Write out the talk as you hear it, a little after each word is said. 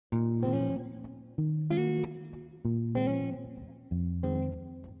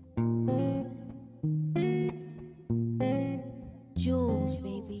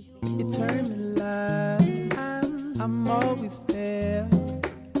You turn me live. I'm always there.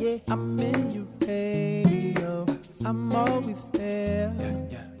 Yeah, I'm in your radio. I'm always there.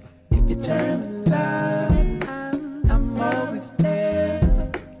 If you turn me live, I'm always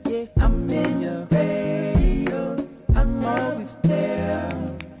there. Yeah, I'm in your radio. I'm always there.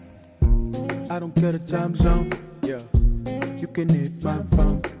 I don't care the time zone. Yeah, you can hit my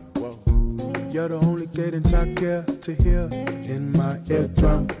phone. Whoa, you're the only cadence I care to hear in my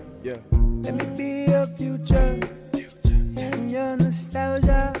eardrum. Yeah, let me be your future. Your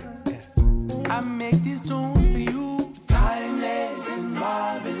nostalgia. I make these tunes for you, timeless and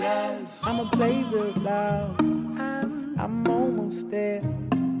marvelous. I'ma play real loud. I'm almost there.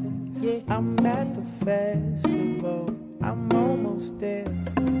 Yeah, I'm at the festival. I'm almost there.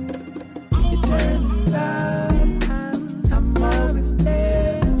 You turn me loud. I'm always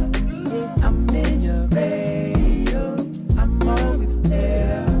there. Yeah, I'm in your radio. I'm always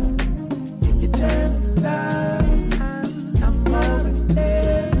there. You turn me loud. I'm always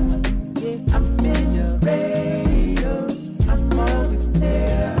there. Yeah, I'm in your radio. I'm always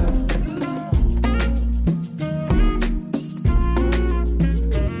there.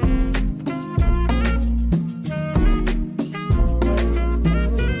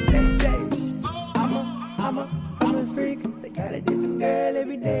 They say I'm a freak. They got a different girl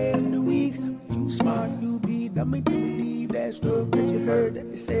every day of the week. You smart, you be dumb to believe that stuff that you heard that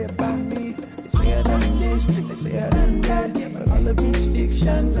they say about me. They say I done this, they say I done that, but all of it's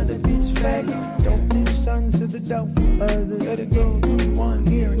fiction, none of it's fact. Don't listen to the doubtful others. Gotta go through one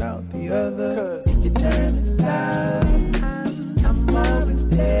ear and out the other. Cause if you turn it loud, I'm always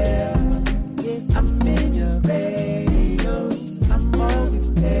there. Yeah, I'm in your radio. I'm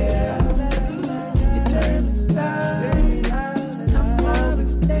always there. You turn it loud, I'm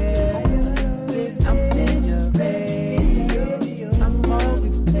always there. Yeah, I'm in your radio. I'm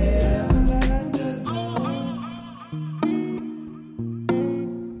always there.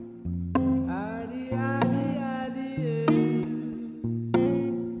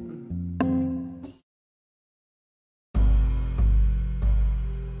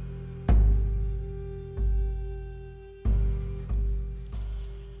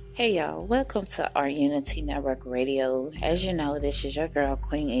 Hey y'all, welcome to our Unity Network Radio. As you know, this is your girl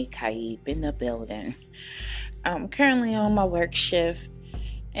Queen A. Kaib in the building. I'm currently on my work shift,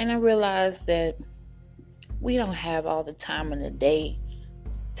 and I realized that we don't have all the time in the day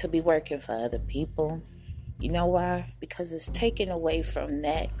to be working for other people. You know why? Because it's taken away from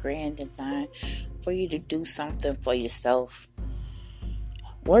that grand design for you to do something for yourself.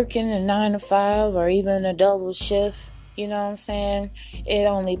 Working a 9 to 5 or even a double shift, you know what I'm saying? It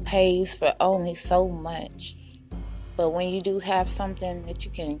only pays for only so much. But when you do have something that you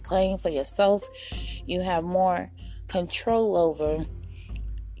can claim for yourself, you have more control over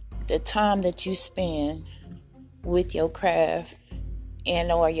the time that you spend with your craft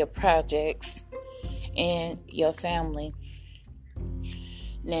and or your projects and your family.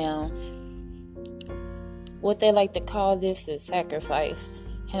 Now, what they like to call this is sacrifice.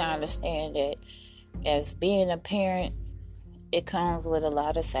 And I understand that as being a parent, it comes with a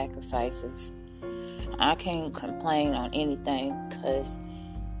lot of sacrifices. I can't complain on anything because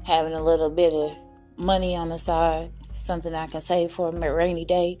having a little bit of money on the side, something I can save for a rainy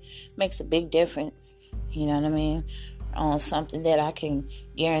day, makes a big difference. You know what I mean? On something that I can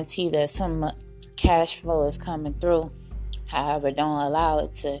guarantee that some cash flow is coming through. However, don't allow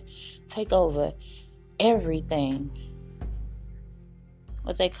it to take over everything.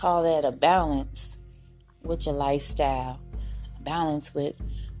 What they call that, a balance with your lifestyle. Balance with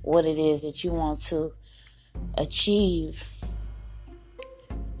what it is that you want to achieve,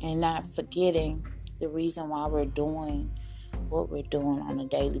 and not forgetting the reason why we're doing what we're doing on a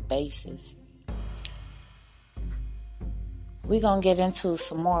daily basis. We're going to get into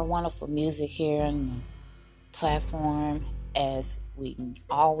some more wonderful music here on the platform, as we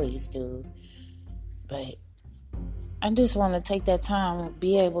always do. But I just want to take that time to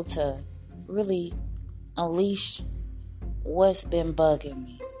be able to really unleash what's been bugging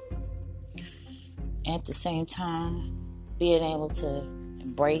me. At the same time, being able to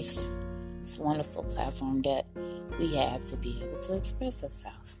embrace this wonderful platform that we have to be able to express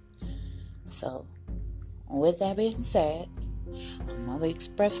ourselves. So, with that being said, I'm going to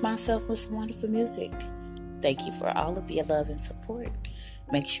express myself with some wonderful music. Thank you for all of your love and support.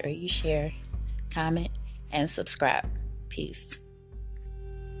 Make sure you share, comment, and subscribe. Peace.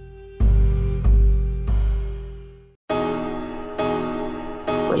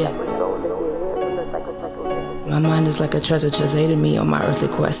 Yeah. My mind is like a treasure chest aiding me on my earthly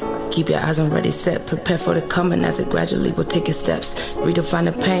quest. Keep your eyes on ready set, prepare for the coming as it gradually will take its steps. Redefine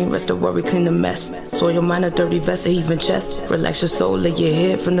the pain, rest the worry, clean the mess. Soil your mind a dirty vest, a heaving chest. Relax your soul, lay your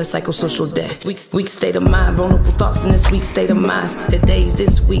head from the psychosocial debt. Weak state of mind, vulnerable thoughts in this weak state of mind. The days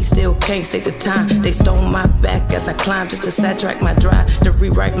this week still can't state the time. They stole my back as I climb just to sidetrack my drive, to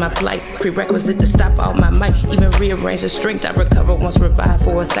rewrite my plight. Prerequisite to stop all my might, even rearrange the strength I recover once revived.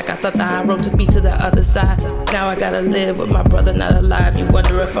 For a sec I thought the high road took me to the other side. Now I gotta live with my brother not alive. You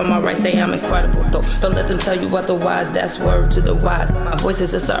wonder if I'm alright, say I'm incredible though. Don't let them tell you otherwise, that's word to the wise. My voice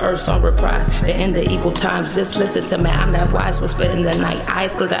is just an earth song reprise. The end of evil times, just listen to me, I'm that wise whisper in the night.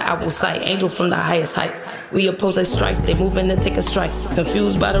 Eyes glitter, I will sight, angel from the highest height. We oppose a strife, they moving to take a strike.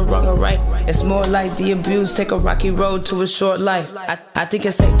 Confused by the wrong or right. It's more like the abuse, take a rocky road to a short life. I think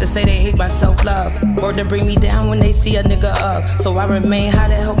it's safe to say they hate my self-love. Word to bring me down when they see a nigga up. So I remain high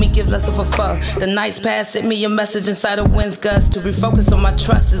to help me give less of a fuck. The nights past sent me a message inside a wind's gust. To refocus on my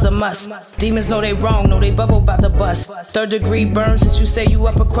trust is a must. Demons know they wrong, know they bubble about the bust. 3rd degree burn since you say you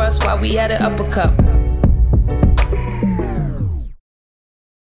upper crust while we had an uppercut.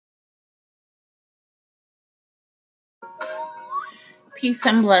 Peace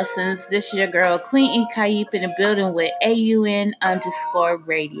and blessings. This is your girl, Queen E. Kayip, in the building with AUN_radio.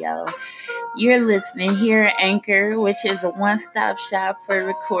 You're listening here at Anchor, which is a one-stop shop for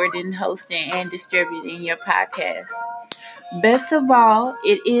recording, hosting, and distributing your podcast. Best of all,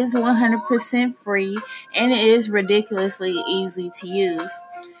 it is 100% free, and it is ridiculously easy to use.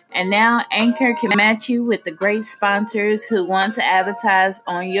 And now Anchor can match you with the great sponsors who want to advertise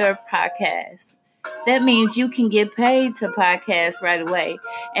on your podcast. That means you can get paid to podcast right away.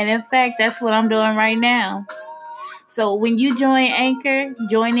 And in fact, that's what I'm doing right now. So when you join Anchor,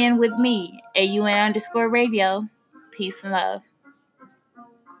 join in with me, AUN_radio. Peace and love.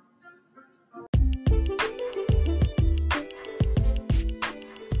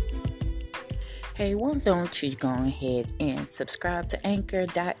 Hey, why don't you go ahead and subscribe to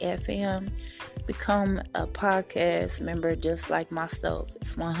Anchor.fm. Become a podcast member just like myself.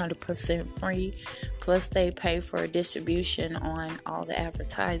 It's 100% free. Plus, they pay for distribution on all the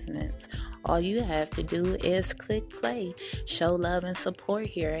advertisements. All you have to do is click play. Show love and support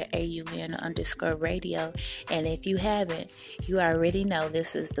here at AUN_radio. And if you haven't, you already know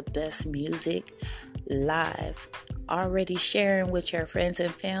this is the best music live. Already sharing with your friends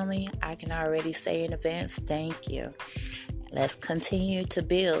and family. I can already say in advance, thank you. Let's continue to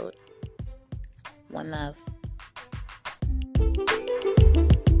build. One love.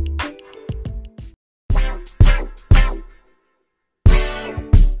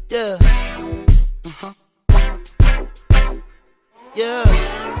 Yeah. Yeah.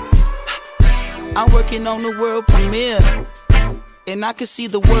 I'm working on the world premiere, and I can see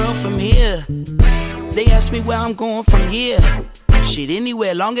the world from here. They ask me where I'm going from here. Shit,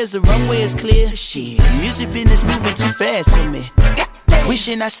 anywhere, long as the runway is clear. Shit, music business moving too fast for me.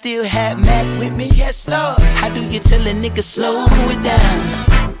 Wishing I still had Mac with me, yes Lord. How do you tell a nigga slow it down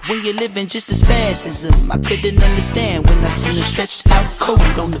when you're living just as fast as him? I couldn't understand when I seen him stretched out cold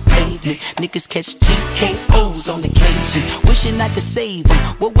on the pavement. Niggas catch TKOs on occasion. Wishing I could save him,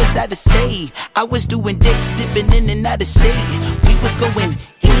 what was I to say? I was doing dates, dipping in and out of state. We was going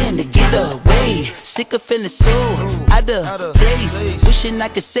in to get away. Sick of feeling so out of place. Wishing I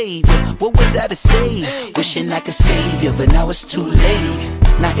could save you, what was I to say? Wishing I could save you, but now it's too late.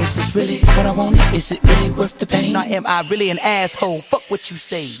 Now is this really what I wanted? Is it really worth the pain? Now am I really an asshole? Fuck what you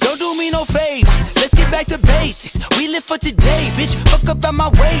say. Don't do me no favors, let's get back to basics. We live for today, bitch, fuck up out my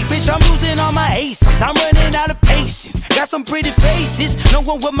way, bitch. I'm losing all my aces, I'm running out of patience. Got some pretty faces,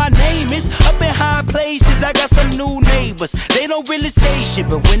 knowing what my name is. Up in high places, I got some new neighbors. They don't really say shit,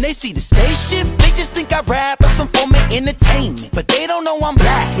 but when they see the spaceship, they just think I rap or some form of entertainment. But they don't know I'm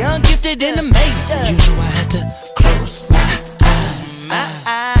black, young, gifted, and amazing. You know I had to close my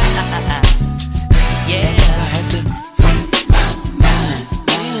eyes. Yeah, I have to free my mind.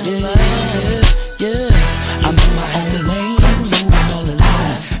 Yeah. I'm in my own lane, moving all the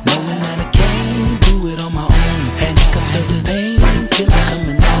lies, knowing that I can't do it on my own. And I can feel the pain till I'm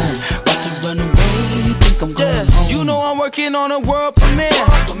coming home. About to run away, think I'm going home. You know I'm working on a world premiere,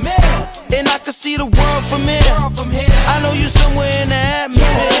 and I can see the world from here. I know you somewhere in the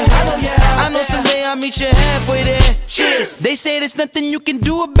atmosphere. I know someday I'll meet you halfway there. Cheers. They say there's nothing you can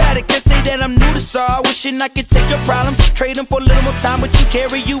do about it. Can't say that I'm new to sorrow. Wishing I could take your problems, trade them for a little more time, but you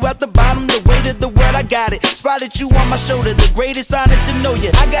carry you out the bottom. The weight of the world, I got it. Spotted you on my shoulder, the greatest honor to know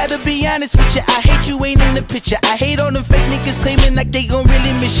you. I gotta be honest with you, I hate you ain't in the picture. I hate all the fake niggas claiming like they gon'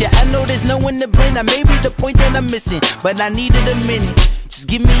 really miss you. I know there's no one to blame, that may be the point that I'm missing, but I needed a minute. Just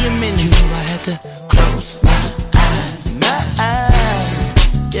give me a minute. You know I had to close my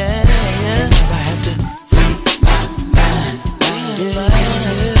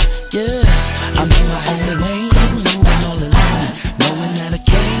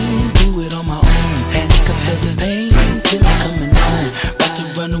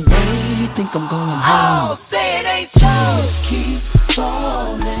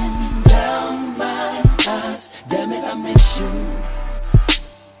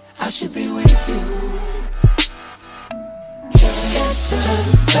should be with you. Can't turn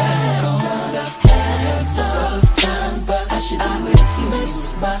back on the hands of time, but I should be with you.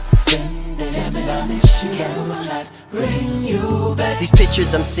 Miss my friend, damn it, I miss you. Cannot bring you back. These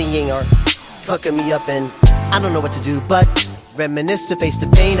pictures I'm seeing are fucking me up, and I don't know what to do but reminisce to face the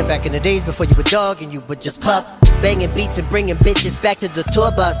pain of back in the days before you were dog and you would just pup, banging beats and bringing bitches back to the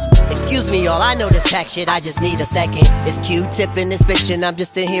tour bus. Excuse me, y'all, I know this tack shit, I just need a second. It's Q-tip in this bitch and I'm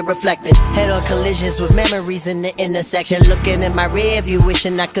just in here reflecting. Head-on collisions with memories in the intersection. Looking in my rear view,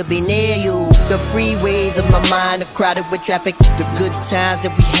 wishing I could be near you. The freeways of my mind are crowded with traffic. The good times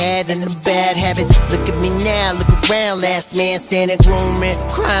that we had and the bad habits. Look at me now, look around, last man standing grooming,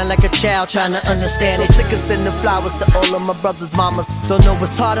 crying like a child trying to understand it. So sick of sending flowers to all of my brothers' mamas. Don't know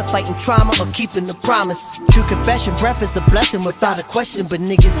what's harder, fighting trauma or keeping the promise. True confession, breath is a blessing without a question, but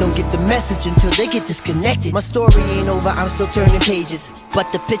niggas don't get the message until they get disconnected. My story ain't over, I'm still turning pages,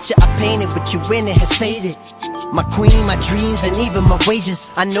 but the picture I painted with you in it has faded. My queen, my dreams, and even my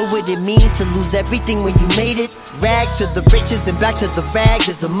wages. I know what it means to lose everything when you made it. Rags to the riches and back to the rags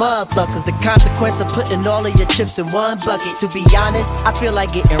is a motherfucker. The consequence of putting all of your chips in one bucket. To be honest, I feel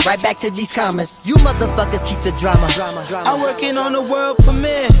like getting right back to these comments. You motherfuckers keep the drama. I'm working on the world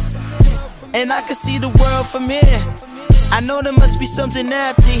premiere, and I can see the world from here. I know there must be something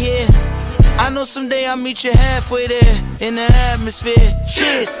after here. I know someday I'll meet you halfway there in the atmosphere.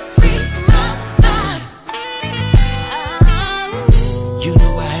 Cheers. You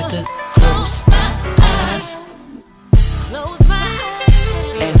know I had to close my eyes, and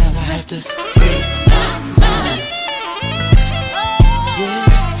now I have to free my mind. Yeah,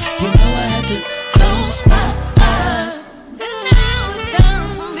 you know I had to close my eyes, and now it's time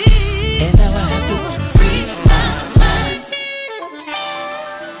for me. And now I have to free my mind.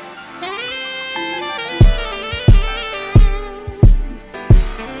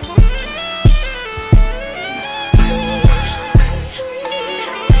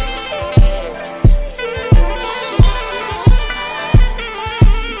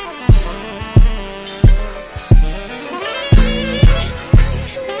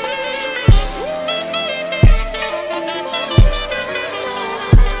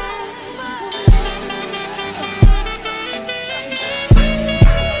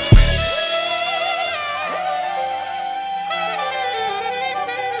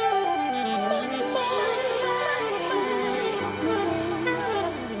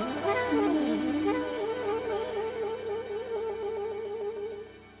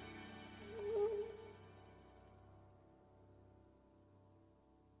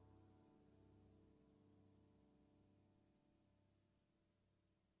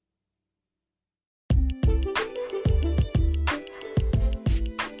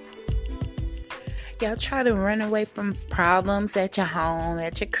 Y'all try to run away from problems at your home,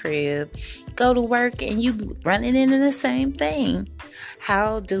 at your crib. Go to work and you running into the same thing.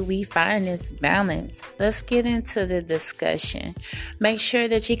 How do we find this balance? Let's get into the discussion. Make sure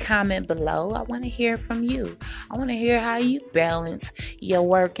that you comment below. I want to hear from you. I want to hear how you balance your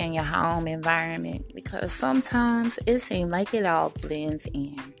work and your home environment, because sometimes it seems like it all blends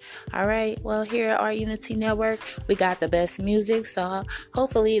in. All right. Well, here at our Unity Network, we got the best music. So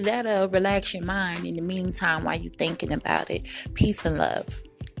hopefully that'll relax your mind in the meantime while you're thinking about it. Peace and love.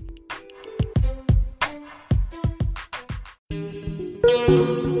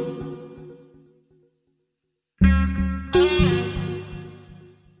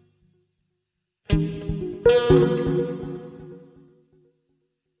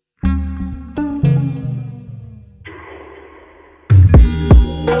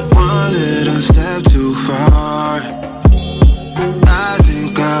 One little step too far. I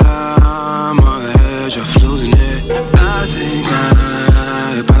think I'm on the edge of losing it. I think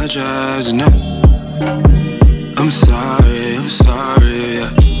I apologize enough. I'm sorry, yeah.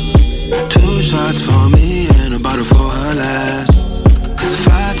 2 shots for me and a bottle for her last. Cause if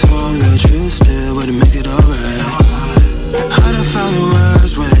I told the truth, still wouldn't make it alright. Hard to find the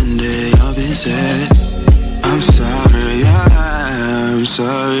words when they all been said. I'm sorry, yeah, I'm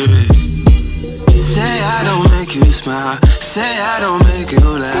sorry. Say I don't make you smile, say I don't make you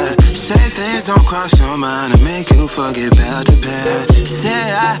laugh. Say things don't cross your mind and make you forget about the past. Say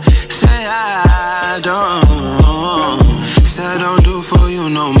I don't. Say I don't do for you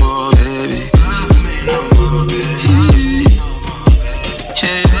no more, baby.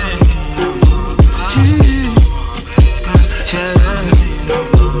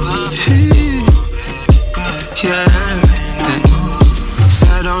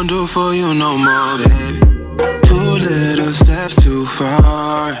 Don't do for you no more, baby. 2 little steps too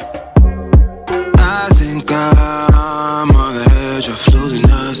far. I think I'm on the edge of losing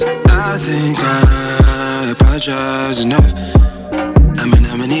losing us. I think I apologize enough. I mean,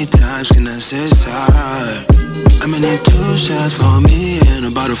 how many times can I say sorry? I'ma need 2 shots for me and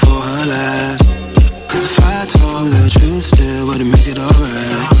a bottle for her last. Cause if I told the truth, still wouldn't make it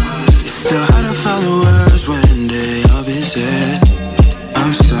alright. It's still hard to find the words when they all be said.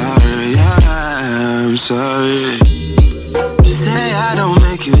 I'm sorry, I'm sorry. Say I don't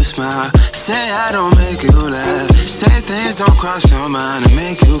make you smile, say I don't make you laugh. Say things don't cross your mind and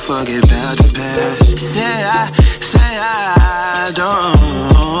make you forget about the past. Say I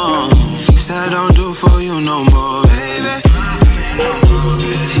don't, say I don't do for you no more, baby.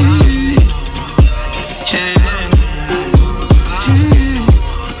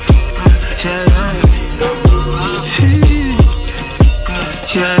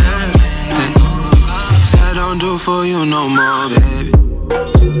 Say I don't do for you no more, baby.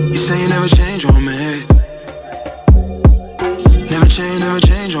 You say you never change on me. Never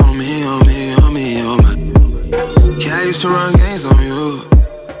change on me, on me, on me, on my. Yeah, I used to run games on you.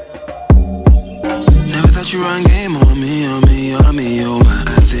 Never thought you run game on me, on me, on me, on my.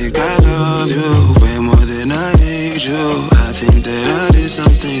 I think I love you way more than I hate you. I think that I did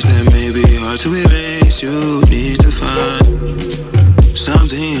some things that may be hard to erase. You need to find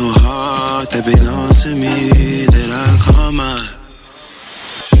something in your heart that belongs to me that I call mine.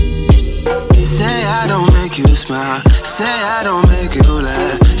 Say I don't make you smile, say I don't make you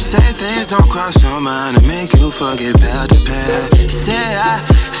laugh. Say things don't cross your mind and make you forget about the past. Say I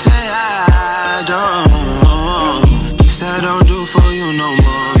don't, say I don't do for you no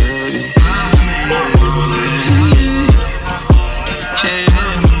more, baby.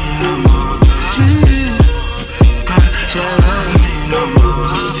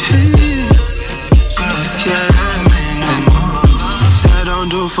 Say I don't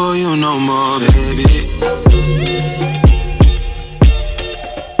do for you no more, baby.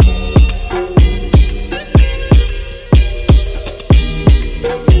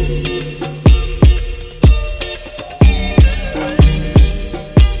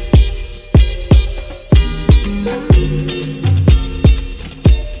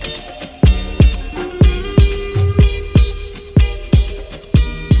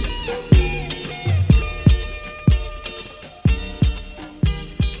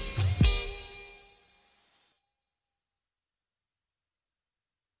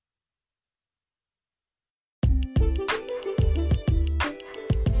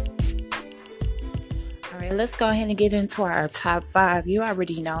 Let's go ahead and get into our top 5. You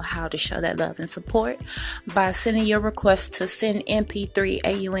already know how to show that love and support by sending your request to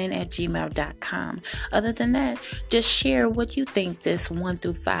sendmp3aun@gmail.com. Other than that, just share what you think this 1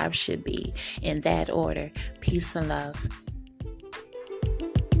 through 5 should be in that order. Peace and love.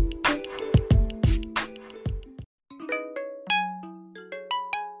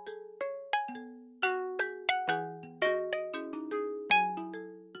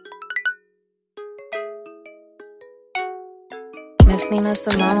 Miss Nina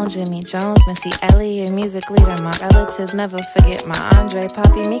Simone, Jimmy Jones, Missy Elliott, music leader. My relatives never forget my Andre.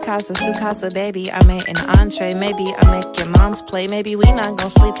 Papi, mi casa, su casa, baby. I made an entree. Maybe I make your mom's play. Maybe we not gonna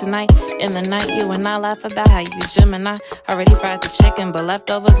sleep tonight. In the night, you and I laugh about how you Gemini. Already fried the chicken, but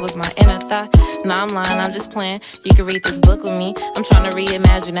leftovers was my inner thought. Nah, I'm lying, I'm just playing. You can read this book with me. I'm trying to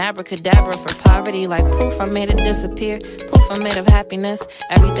reimagine abracadabra for poverty. Like poof, I made it disappear. Poof, I'm made of happiness.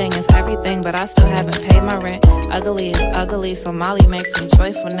 Everything is everything, but I still haven't paid my rent. Ugly is ugly, so Molly makes me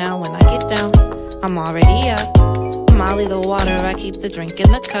joyful now. When I get down, I'm already up. Molly the water, I keep the drink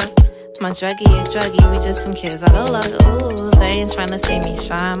in the cup. My druggie ain't druggie, we just some kids out of luck. Ooh, they ain't tryna see me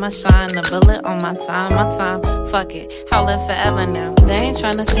shine. My shine, a bullet on my time, fuck it, I'll live forever now. They ain't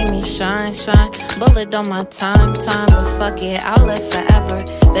tryna see me shine, bullet on my time, but fuck it, I'll live forever.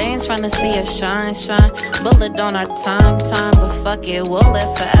 They ain't tryna see us shine, bullet on our time, but fuck it, we'll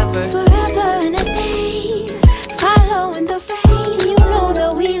live forever. Forever and a day, following the rain, you know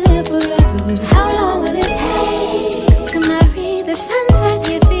that we live forever. How long will it take to marry the sunset?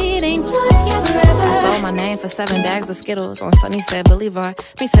 Your feet ain't yours yet forever. I sold my name for 7 bags of Skittles on Sunny Said Boulevard.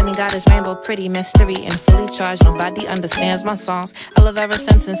 Me sending God is rainbow, pretty mystery and fully charged. Nobody understands my songs. I love every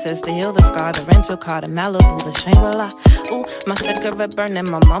sentences to heal the scar. The rental car, the Malibu, the Shangri-La. Ooh, my cigarette burning,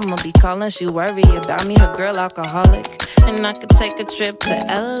 my mama be calling. She worry about me, her girl alcoholic. And I could take a trip to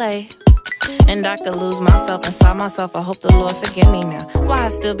LA. And I could lose myself inside myself. I hope the Lord forgive me now. Why I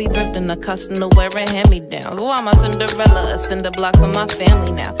still be drifting, accustomed to wearing hand-me-downs? Why am I Cinderella, a cinder block for my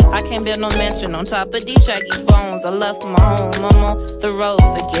family now? I can't build no mansion on top of these shaggy bones. I left my home, I'm on the road,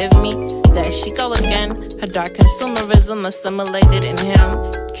 forgive me. There she go again, her dark consumerism assimilated in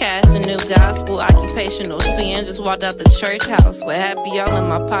him. Cast a new gospel, occupational sin. Just walked out the church house with happy all in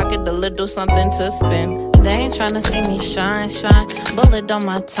my pocket, a little something to spend. They ain't tryna see me shine, shine. Bullet on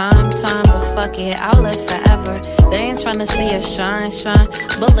my time, but fuck it, I'll live forever. They ain't tryna see us shine, shine.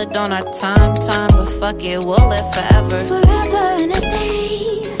 Bullet on our time, but fuck it, we'll live forever. Forever and a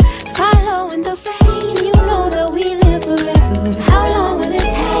day, following the rain. You know that we live forever. How long will it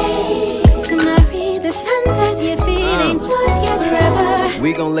take to marry the sunsets? Your feet ain't yours yet forever.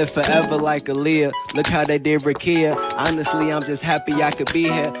 We gon' live forever like Aaliyah. Look how they did Rakia. Honestly, I'm just happy I could be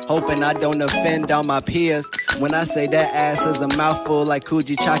here, hoping I don't offend all my peers. When I say that ass is a mouthful like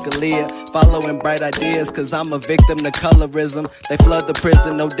Coogee Chocolate. Following bright ideas, cause I'm a victim to colorism. They flood the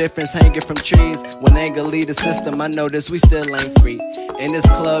prison, no difference hanging from trees. When anger lead the system, I notice we still ain't free. In this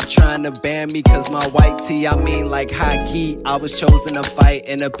club trying to ban me cause my white tee, I mean like high key. I was chosen to fight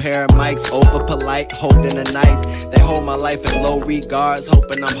in a pair of mics, over polite, holding a knife. They hold my life in low regards,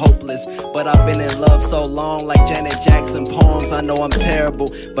 hoping I'm hopeless. But I've been in love so long, like Janet Jackson poems. I know I'm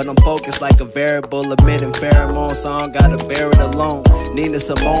terrible, but I'm focused like a variable, emitting pheromones, so I don't gotta bear it alone. Nina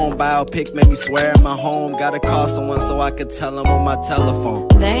Simone biopic made me swear in my home. Gotta call someone so I could tell them on my telephone.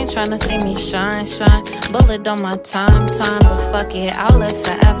 They ain't tryna see me shine, shine. Bullet on my time, but fuck it, I'll live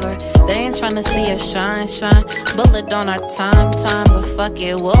forever. They ain't tryna see us shine, shine. Bullet on our time, but fuck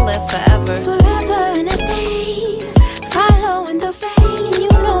it, we'll live forever. Forever and a day, following the rain. You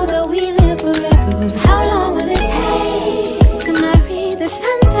know that we live forever. How long will it take to marry the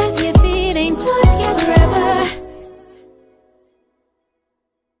sunsets? Your feet ain't yours yet forever.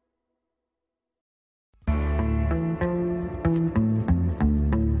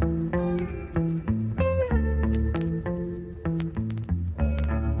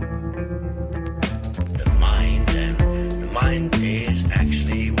 Mind is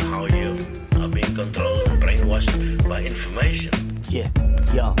actually how you are being controlled and brainwashed by information. Yeah,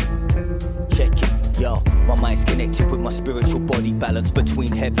 yo, check it, yo. My mind's connected with my spiritual body, balance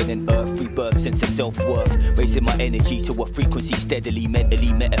between heaven and earth. Rebirth, sense of self-worth, raising my energy to a frequency steadily,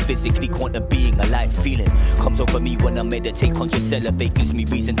 mentally, metaphysically, quantum being, a light feeling comes over me when I meditate. Conscious elevate gives me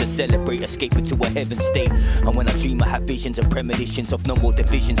reason to celebrate, escape into a heaven state. And when I dream I have visions and premonitions of no more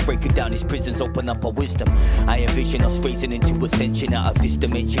divisions, breaking down these prisons, open up our wisdom. I envision us raising into ascension out of this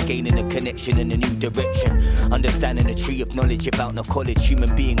dimension, gaining a connection in a new direction. Understanding the tree of knowledge about no college.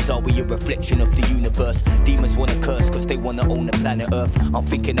 Human beings, are we a reflection of the universe? Demons wanna curse cause they wanna own the planet Earth. I'm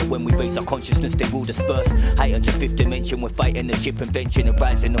thinking that when we raise our consciousness they will disperse. Heighten to fifth dimension, we're fighting the chip invention, the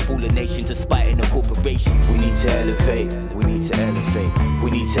rising of all the nations, aspiring the corporations. We need to elevate, we need to elevate,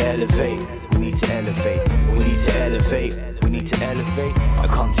 we need to elevate, we need to elevate, we need to elevate, we need to elevate. I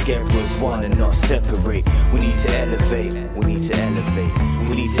come together as one and not separate. We need to elevate, we need to elevate,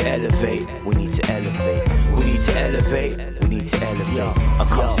 we need to elevate, we need to elevate, we need to elevate, we need to elevate. I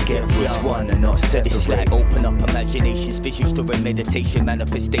come together as one and not separate. It's like open up imaginations, vision, story, meditation,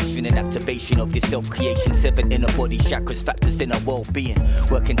 manifestation and activation of your self-creation. 7 inner body chakras, factors in our well-being,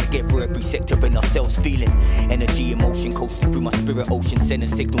 working together every sector in ourselves, feeling energy, emotion, coasting through my spirit ocean, sending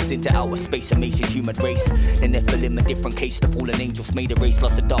signals into outer space, amazing human race. The Nephilim, a different case, the fallen angels made a race,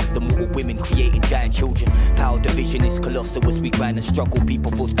 lost the dark, the mortal women creating giant children. Power division is colossal as we grind and struggle.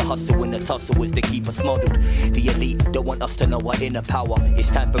 People forced to hustle and the tussle as they keep us muddled. The elite don't want us to know our inner power. It's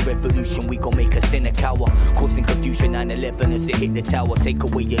time for revolution, we gon' make us in a cower, causing confusion. 9/11 as it hit the tower, take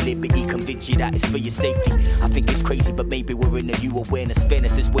away your liberty, convince you that it's for your safety. I think it's crazy, but maybe we're in a new awareness,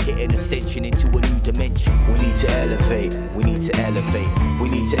 fairness as we're hitting ascension into a new dimension. We need to elevate, we need to elevate, we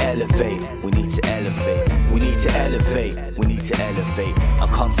need to elevate, we need to elevate, we need to elevate, we need to elevate. I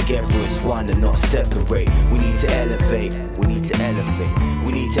come together as one and not separate. We need to elevate, we need to elevate,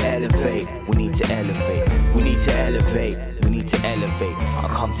 we need to elevate, we need to elevate, we need to elevate, we need to elevate. I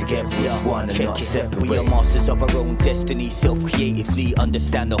come together as one and not separate. We are masters of our own destiny, self-creatively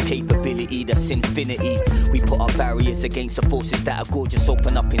understand our capability, that's infinity. We put our barriers against the forces that are gorgeous,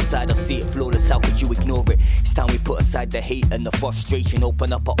 open up inside us, see it flawless, how could you ignore it? It's time we put aside the hate and the frustration,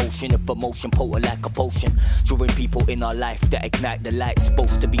 open up an ocean of emotion, potent like a potion, drawing people in our life that ignite the light,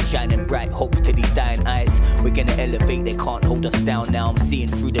 supposed to be shining bright, hope to these dying eyes. We're gonna elevate, they can't hold us down now. I'm seeing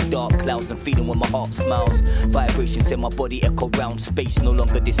through the dark clouds and feeling when my heart smiles, vibrations in my body elevate, echo round space, no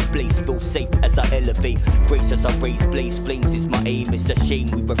longer displaced. Feel safe as I elevate, grace as I raise blaze flames is my aim. It's a shame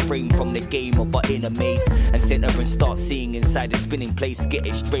we refrain from the game of our inner maze and center and start seeing inside the spinning place. Get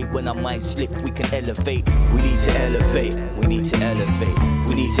it straight when our minds slip, we can elevate. We need to elevate, we need to elevate,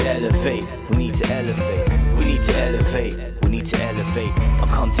 we need to elevate, we need to elevate, we need to elevate, we need to elevate. I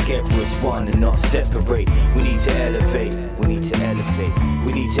come together as one and not separate. We need to elevate, we need to elevate,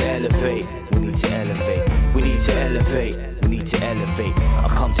 we need to elevate, we need to elevate, we need to elevate, we need to elevate. I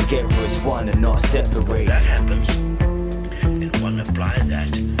come together as one and not separate. That happens, and one apply that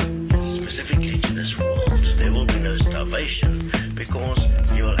specifically to this world. There will be no starvation, because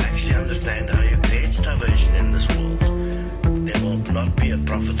you will actually understand how you create starvation in this world. There will not be a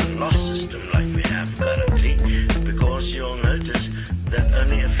profit and loss system like we have currently, because you'll notice that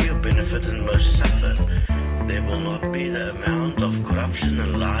only a few benefit and most suffer. There will not be the amount of corruption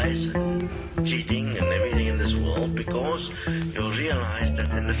and lies and cheating and everything in this world, because you'll realize that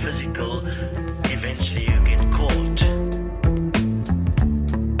in the physical, eventually you get caught.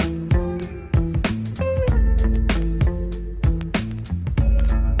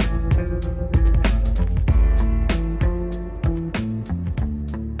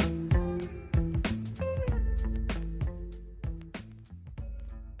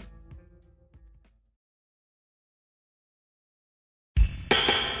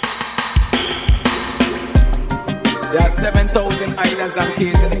 There are 7,000 islands and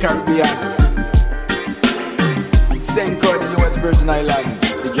cays in the Caribbean. St. Croix, the US Virgin Islands,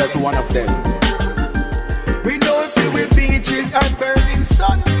 is just one of them. We know filled with beaches and burning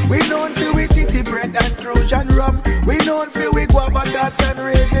sun. We know filled with titty bread and Trojan rum. We know filled with guava tarts and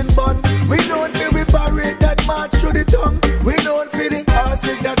raisin bun. We know filled with parade that march through the tongue. We know filled the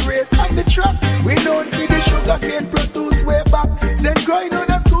horses that race on the track. We know filled the sugar cane produce way back. St. Croix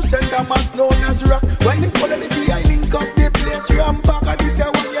known as True, St. Thomas known as Rock. When the color the VI link up the place ram back. And this is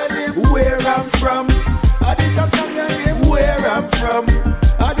what your name, where I'm from. And this is song your name, where I'm from.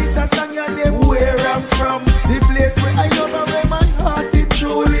 And this is song your name, where I'm from. The place where I love and where my heart it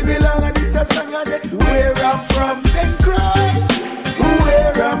truly belong. And this is song your name, where I'm from. St. Croix,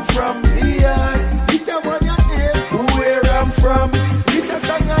 where I'm from. Yeah, this is what your name, where I'm from. This is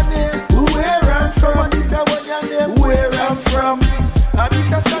song your name, where I'm from. And this is what your name, where I'm from. And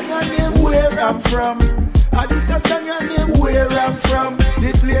this is song your name, where I'm from. And this is song your name, where I'm from.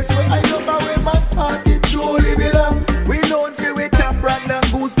 The place where I love and where my heart it truly belong. We known for with top brand and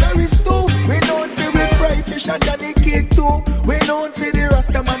gooseberry stew. We known for with fried fish and Johnny cake too. We known for the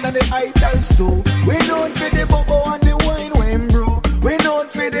Rastaman and the idols too. We known for the bobo and the wine brew. We known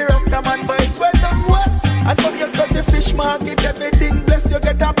for the Rastaman vibes well down west. And from you got the fish market, everything blessed. You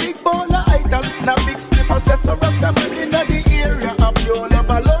get a big bowl of idol and a big spliff and says some Rastaman in the area of your love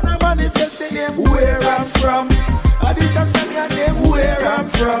alone. I manifest the name where I'm from. And this is song your name, where I'm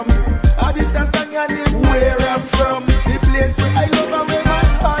from. And this is song your name, where I'm from. The place where I love and where my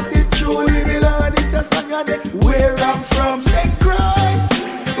heart it truly belong. And this is song your name, where I'm from. St. Croix,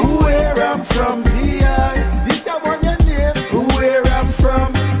 where I'm from. Yeah, this is one your name, where I'm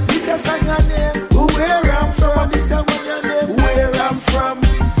from. This is song your name, where I'm from. And this is one your name, where I'm from.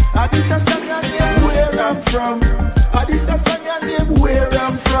 And this is song your name, where I'm from. And this is song your name, where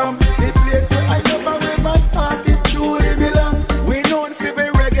I'm from. The place where I love and where my heart it truly belong. We known for be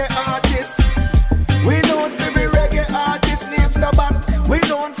reggae artists. We known for be reggae artists named Sabat. We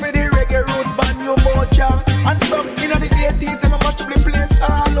known for the reggae roots band New Mocha. And from in the 80s, them a mash up the place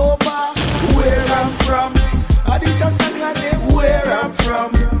all over. Where I'm from. And this is song your name, where I'm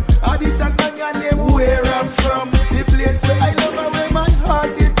from. And this is song your name, where I'm from. The place where I love and where my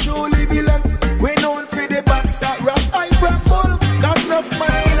heart it truly belong. We known for the backstar Ras I Bramble. Got enough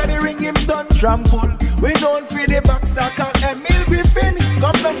man in the ring him done trample. We known for the backstar called Emil Griffin.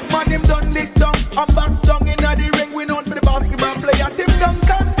 Got enough man him done lick down and backs down in the ring. We known for the basketball player Tim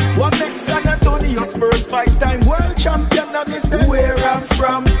Duncan. What makes San Antonio Spurs 5-time world champion? And me say where I'm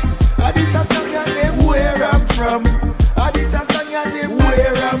from. And this is song your name, where I'm from. And this is song your name,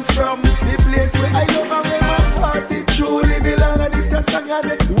 where I'm from. The place where I love and where my heart it truly belong. And this is song your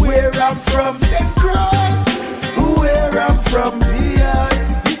name, where I'm from. St. Croix, where I'm from. Yeah,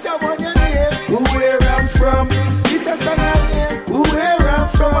 this is one your name, where I'm from. This is song your name, where I'm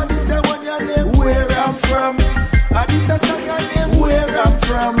from. And this is one your name, where I'm from. And this is song your name, where I'm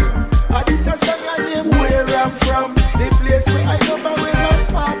from. And this is song your name, where I'm from. The place where I love and where my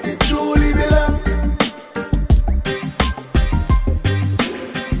heart it truly belong.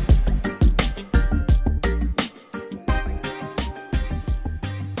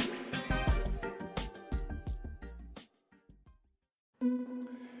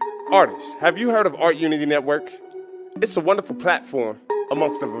 Artists, have you heard of Art Unity Network? It's a wonderful platform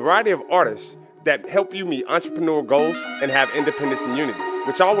amongst a variety of artists that help you meet entrepreneurial goals and have independence and unity,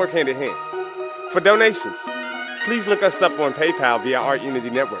 which all work hand in hand. For donations, please look us up on PayPal via Art Unity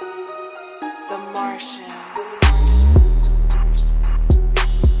Network. The Martian.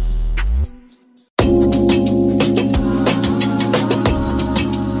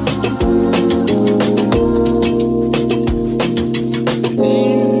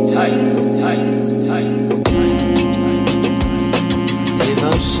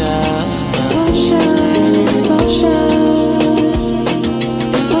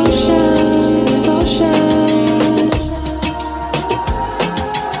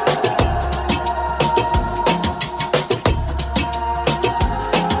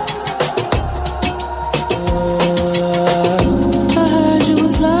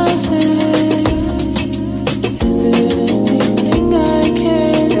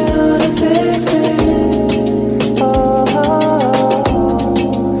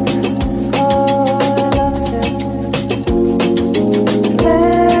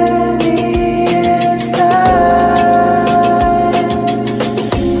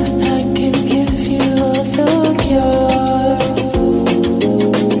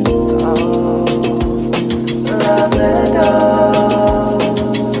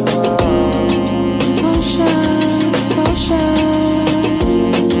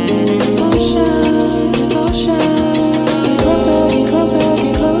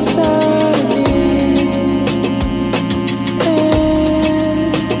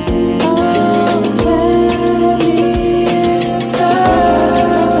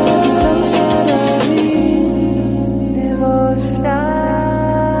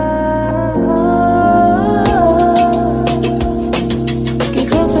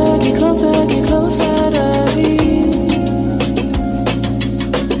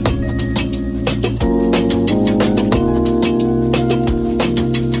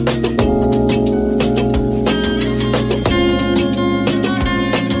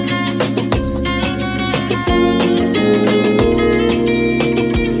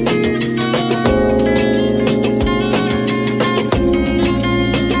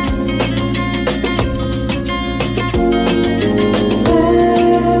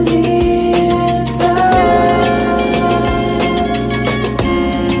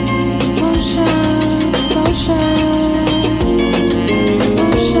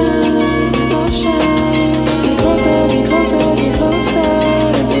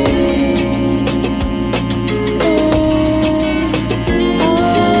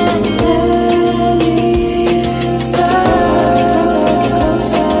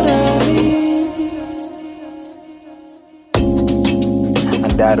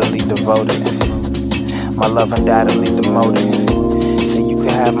 Undoubtedly devoted, my love undoubtedly demoted. So you can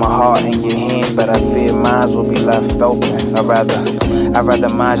have my heart in your hand, but I fear mine will be left open. I'd rather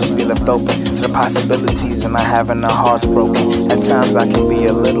mine just be left open to the possibilities and not having our hearts broken. At times I can be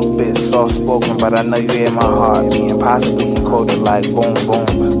a little bit soft-spoken, but I know you hear my heart being possibly can quote it like boom, boom,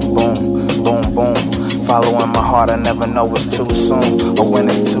 boom, boom, boom. Following my heart, I never know it's too soon or when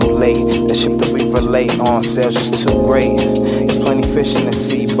it's too late. The ship that we relate on sails just too great. There's plenty fish in the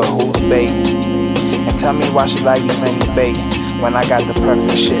sea, but who's bait? And tell me why should I use any bait when I got the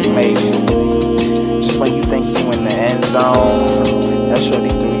perfect shit made? Just when you think you in the end zone, that shorty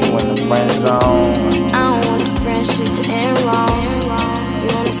threw you in the friend zone. I don't want the friendship to end wrong. You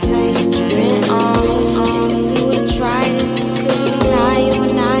on the same shit you been on. And if we would've tried it, couldn't deny you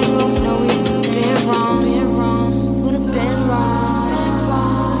and I both know we would've been wrong. Would've been wrong.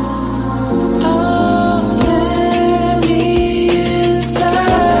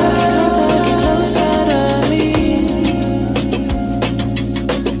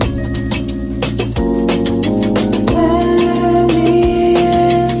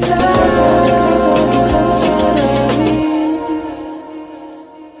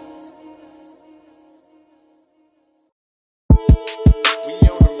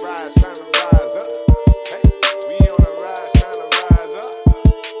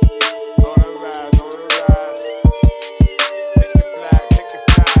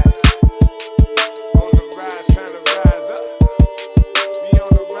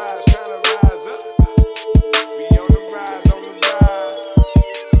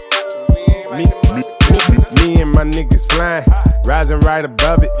 Rising right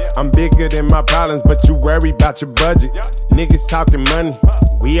above it. I'm bigger than my problems, but you worry about your budget. Niggas talking money,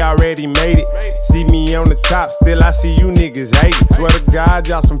 we already made it. See me on the top, still I see you niggas hating. Swear to God,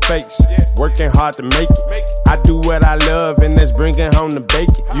 y'all some fakes, working hard to make it. I do what I love, and that's bringing home the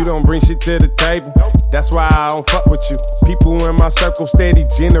bacon. You don't bring shit to the table, that's why I don't fuck with you. People in my circle steady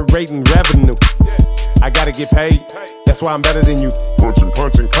generating revenue. I gotta get paid. That's why I'm better than you. Punching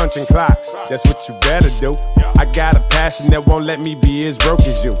clocks. That's what you better do. I got a passion that won't let me be as broke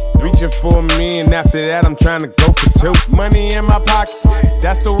as you. Reaching for a million, after that I'm trying to go for two. Money in my pocket,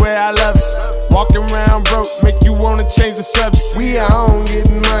 that's the way I love it. Walking around broke, make you wanna change the subject. We are on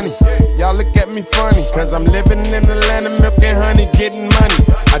getting money. Y'all look at me funny, cause I'm living in the land of milk and honey, getting money.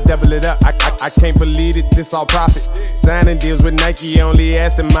 I double it up, I can't believe it, this all profit. Signing deals with Nike, only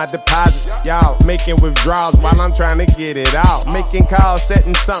asking my deposits. Y'all making withdrawals while I'm trying to get it out. Making calls,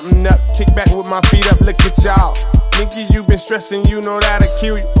 setting something up, kick back with my feet up, look at y'all. Nigga, you been stressing, you know that'll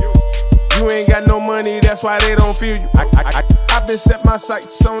kill you. You ain't got no money, that's why they don't feel you. I've been set my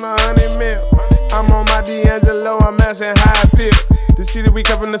sights on 100 mil. I'm on my D'Angelo, I'm asking how I feel. To see that we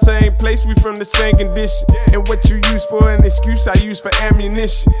come from the same place, we from the same condition. And what you use for an excuse, I use for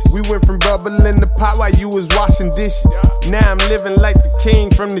ammunition. We went from bubbling the pot while you was washing dishes. Now I'm living like the king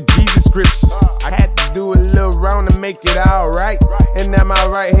from the Jesus scriptures. I had to do a little wrong to make it alright. And now my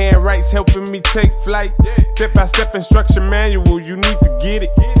right hand right's helping me take flight. Step by step instruction manual, you need to get it.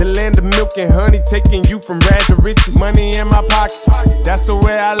 The land of milk and honey, taking you from rags to riches. Money in my pocket, that's the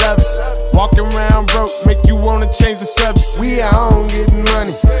way I love it. Walking around broke, make you wanna change the subject. We are on getting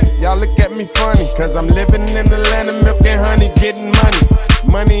money. Y'all look at me funny, cause I'm living in the land of milk and honey, getting money.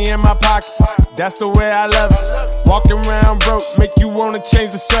 Money in my pocket, that's the way I love it. Walking around broke, make you wanna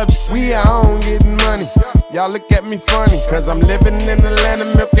change the subject. We are on getting money. Y'all look at me funny, cause I'm living in the land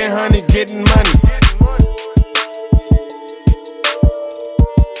of milk and honey, getting money.